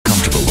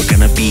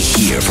be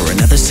here for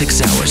another 6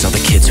 hours. All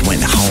the kids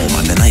went home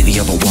on the nightly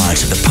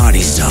overwatch of the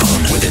party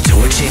zone. With a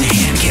torch in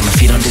hand, camera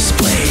feed on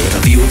display, with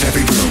a view of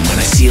every room. When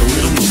I see a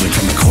little movement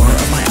from the corner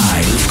of my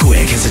eye, move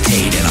quick,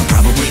 hesitate, and I'll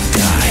probably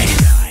die.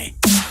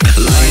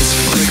 Lights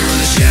flicker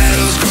and the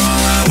shadows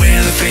crawl out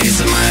where the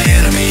face of my